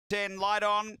10, light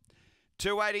on.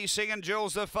 280, Singing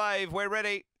Jules the fave. We're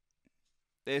ready.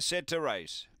 They're set to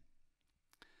race.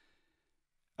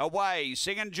 Away,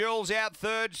 Singing Jules out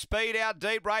third, speed out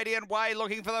deep, Radiant Way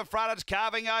looking for the front, it's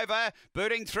carving over,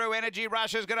 booting through, Energy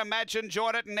Rush is going to match and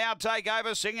join it and now take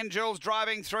over, Singing Jules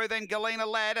driving through, then Galena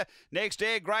Lad, next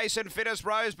Air Grace and Fittest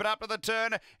Rose, but up to the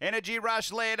turn, Energy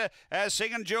Rush led,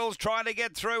 Singing Jules trying to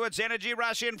get through, it's Energy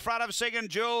Rush in front of Singing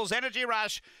Jules, Energy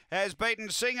Rush has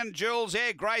beaten Singing Jules,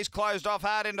 Air Grace closed off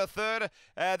hard into third,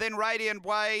 then Radiant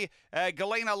Way,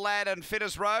 Galena Lad and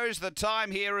Fittest Rose, the time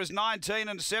here is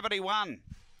 19:71.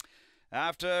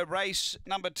 After race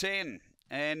number 10,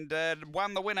 and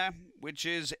won the winner, which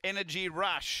is Energy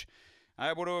Rush.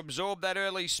 Able to absorb that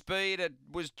early speed. It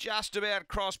was just about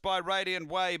crossed by Radiant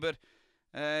Way, but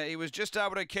he was just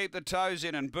able to keep the toes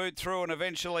in and boot through and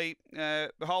eventually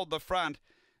hold the front,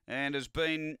 and has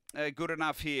been good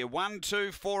enough here. 1,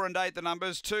 2, 4 and 8 the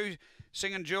numbers. 2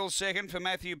 Singing Jules second for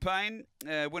Matthew Payne,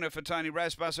 winner for Tony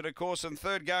Rasmussen of course, and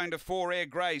third going to 4 Air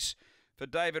Grace for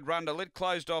David Rundle. It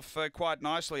closed off quite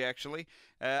nicely, actually.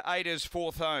 8 is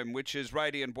fourth home, which is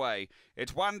Radiant Way.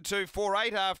 It's 1, 2, 4,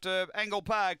 8 after Angle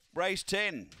Park, race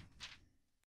 10.